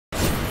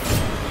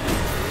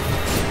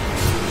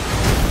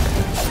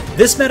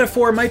This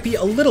metaphor might be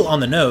a little on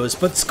the nose,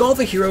 but Skul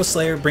the Hero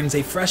Slayer brings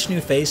a fresh new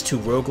face to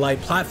roguelite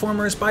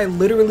platformers by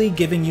literally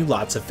giving you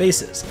lots of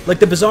faces. Like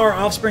the bizarre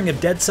offspring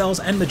of Dead Cells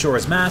and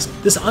Majora's Mask,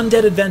 this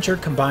undead adventure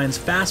combines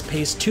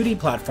fast-paced 2D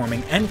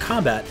platforming and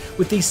combat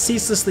with the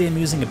ceaselessly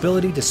amusing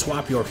ability to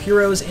swap your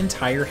hero's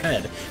entire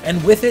head,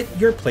 and with it,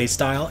 your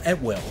playstyle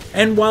at will.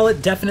 And while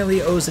it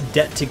definitely owes a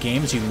debt to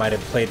games you might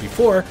have played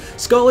before,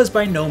 Skul is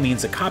by no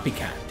means a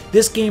copycat.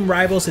 This game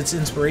rivals its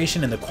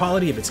inspiration in the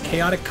quality of its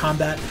chaotic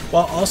combat,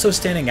 while also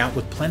standing out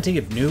with plenty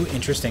of new,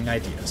 interesting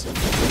ideas.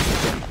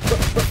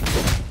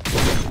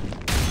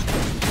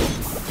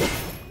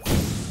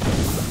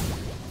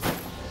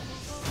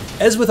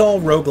 As with all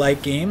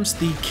roguelike games,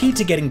 the key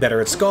to getting better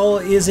at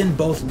Skul is in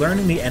both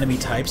learning the enemy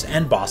types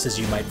and bosses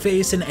you might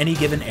face in any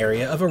given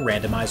area of a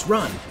randomized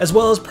run, as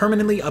well as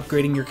permanently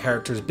upgrading your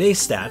character's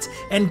base stats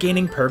and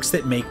gaining perks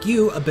that make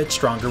you a bit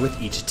stronger with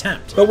each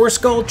attempt. But where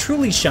Skul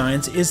truly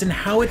shines is in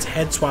how its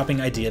head-swapping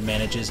idea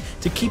manages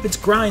to keep its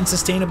grind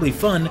sustainably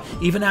fun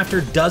even after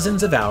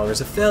dozens of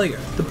hours of failure.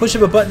 The push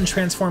of a button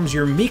transforms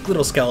your meek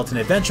little skeleton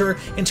adventurer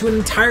into an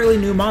entirely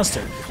new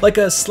monster, like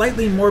a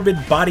slightly morbid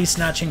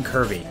body-snatching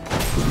curvy.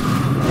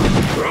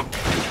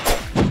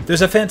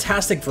 There's a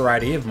fantastic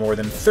variety of more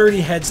than 30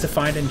 heads to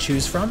find and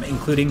choose from,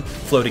 including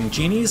floating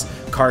genies,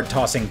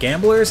 card-tossing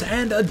gamblers,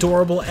 and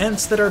adorable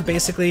Ents that are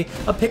basically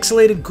a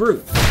pixelated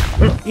Groot.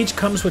 Each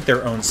comes with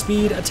their own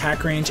speed,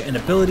 attack range, and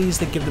abilities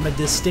that give them a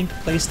distinct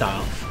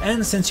playstyle,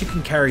 and since you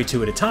can carry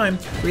 2 at a time,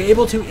 you're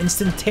able to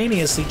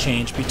instantaneously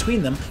change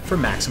between them for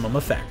maximum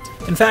effect.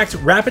 In fact,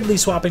 rapidly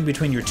swapping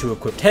between your 2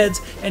 equipped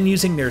heads and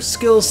using their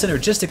skills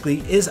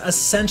synergistically is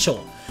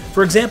essential.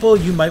 For example,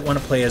 you might want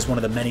to play as one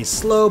of the many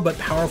slow but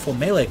powerful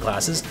melee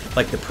classes,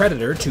 like the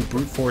Predator, to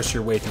brute force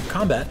your way through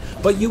combat,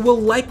 but you will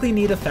likely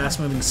need a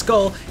fast-moving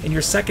Skul in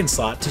your second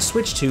slot to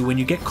switch to when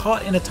you get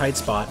caught in a tight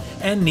spot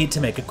and need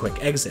to make a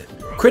quick exit.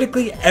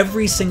 Critically,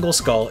 every single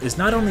Skul is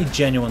not only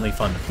genuinely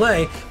fun to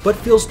play, but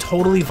feels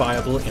totally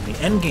viable in the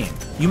endgame.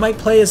 You might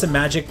play as a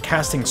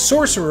magic-casting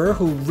sorcerer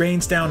who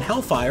rains down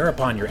hellfire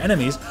upon your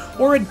enemies,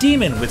 or a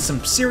demon with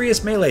some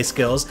serious melee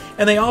skills,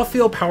 and they all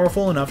feel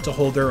powerful enough to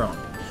hold their own.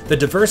 The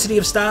diversity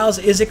of styles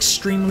is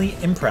extremely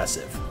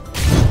impressive.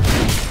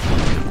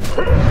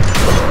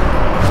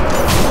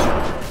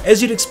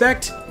 As you'd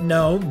expect,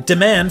 no,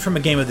 demand from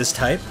a game of this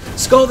type,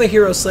 Skul the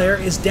Hero Slayer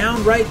is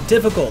downright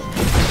difficult.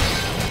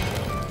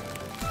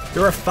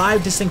 There are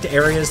 5 distinct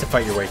areas to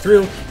fight your way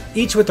through,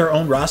 each with their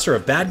own roster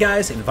of bad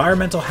guys,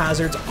 environmental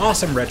hazards,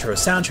 awesome retro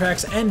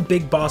soundtracks, and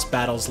big boss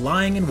battles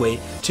lying in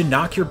wait to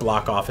knock your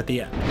block off at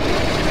the end.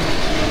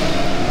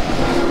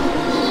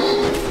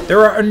 There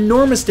are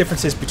enormous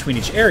differences between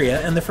each area,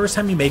 and the first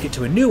time you make it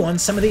to a new one,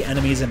 some of the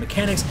enemies and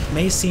mechanics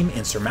may seem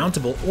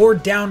insurmountable or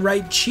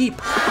downright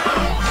cheap.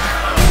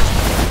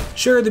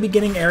 Sure, the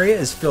beginning area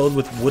is filled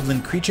with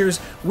woodland creatures,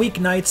 weak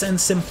knights, and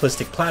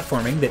simplistic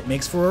platforming that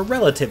makes for a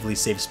relatively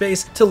safe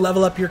space to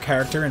level up your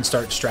character and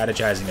start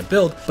strategizing a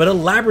build, but a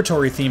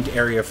laboratory-themed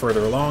area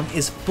further along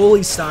is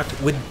fully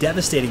stocked with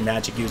devastating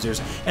magic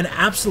users and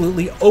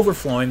absolutely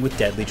overflowing with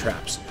deadly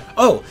traps.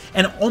 Oh,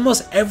 and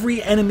almost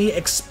every enemy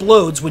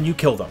explodes when you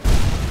kill them.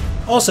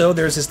 Also,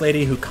 there's this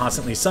lady who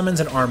constantly summons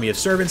an army of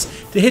servants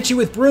to hit you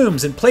with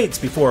brooms and plates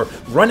before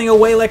running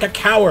away like a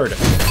coward.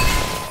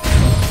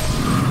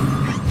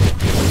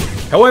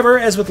 However,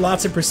 as with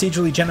lots of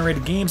procedurally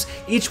generated games,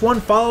 each one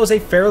follows a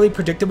fairly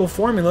predictable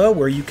formula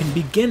where you can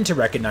begin to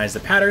recognize the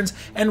patterns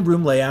and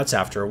room layouts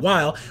after a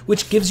while,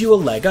 which gives you a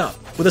leg up.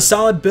 With a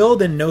solid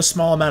build and no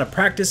small amount of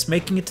practice,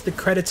 making it to the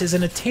credits is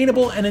an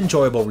attainable and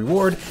enjoyable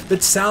reward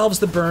that salves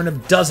the burn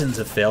of dozens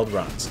of failed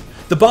runs.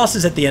 The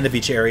bosses at the end of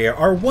each area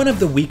are one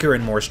of the weaker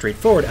and more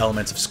straightforward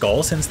elements of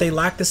Skul, since they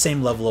lack the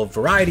same level of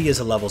variety as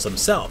the levels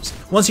themselves.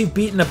 Once you've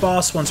beaten a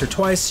boss once or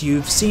twice,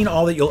 you've seen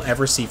all that you'll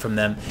ever see from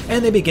them,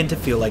 and they begin to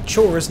feel like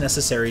chores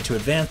necessary to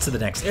advance to the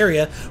next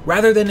area,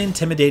 rather than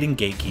intimidating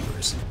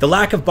gatekeepers. The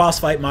lack of boss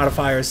fight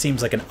modifiers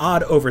seems like an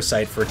odd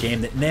oversight for a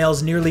game that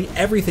nails nearly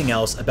everything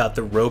else about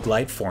the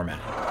roguelite format.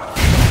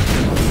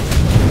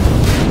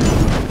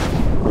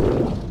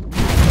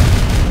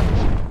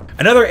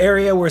 Another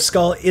area where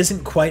Skul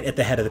isn't quite at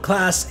the head of the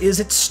class is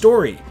its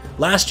story.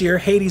 Last year,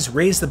 Hades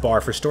raised the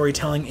bar for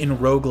storytelling in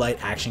roguelite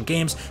action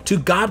games to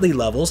godly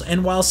levels,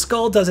 and while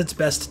Skul does its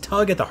best to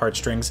tug at the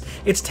heartstrings,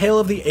 its tale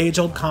of the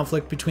age-old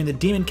conflict between the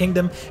Demon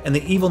Kingdom and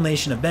the evil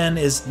nation of men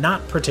is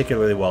not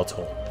particularly well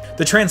told.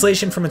 The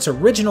translation from its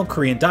original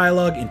Korean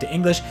dialogue into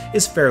English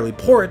is fairly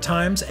poor at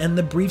times, and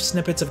the brief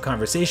snippets of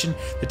conversation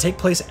that take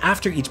place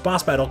after each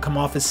boss battle come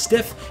off as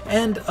stiff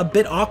and a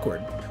bit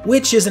awkward,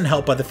 which isn't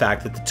helped by the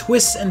fact that the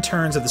twists and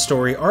turns of the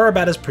story are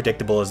about as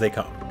predictable as they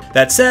come.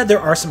 That said,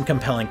 there are some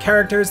compelling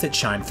characters that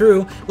shine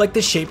through, like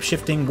the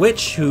shape-shifting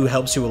witch who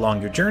helps you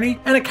along your journey,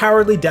 and a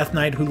cowardly death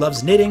knight who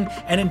loves knitting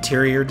and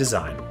interior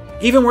design.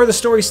 Even where the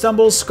story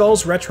stumbles,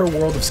 Skul's retro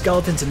world of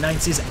skeletons and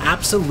knights is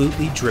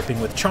absolutely dripping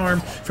with charm,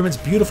 from its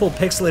beautiful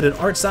pixelated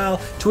art style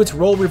to its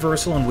role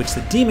reversal in which the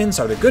demons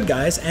are the good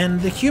guys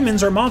and the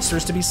humans are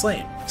monsters to be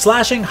slain.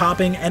 Slashing,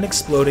 hopping, and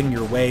exploding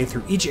your way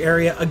through each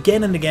area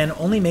again and again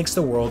only makes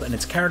the world and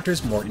its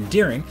characters more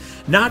endearing,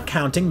 not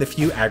counting the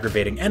few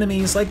aggravating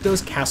enemies like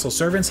those castle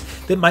servants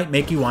that might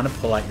make you want to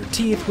pull out your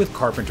teeth with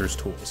carpenter's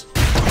tools.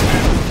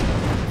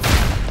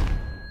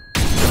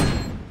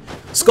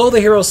 Skul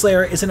the Hero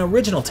Slayer is an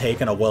original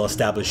take on a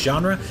well-established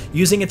genre,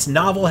 using its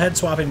novel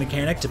head-swapping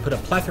mechanic to put a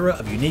plethora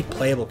of unique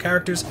playable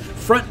characters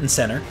front and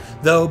center.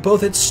 Though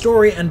both its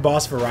story and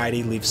boss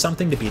variety leave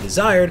something to be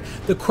desired,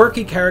 the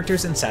quirky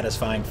characters and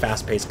satisfying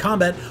fast-paced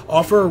combat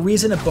offer a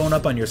reason to bone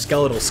up on your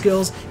skeletal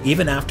skills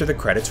even after the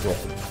credits roll.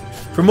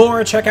 For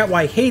more, check out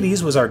why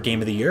Hades was our Game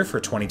of the Year for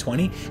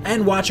 2020,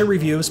 and watch a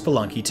review of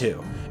Spelunky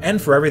 2.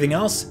 And for everything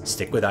else,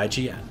 stick with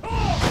IGN.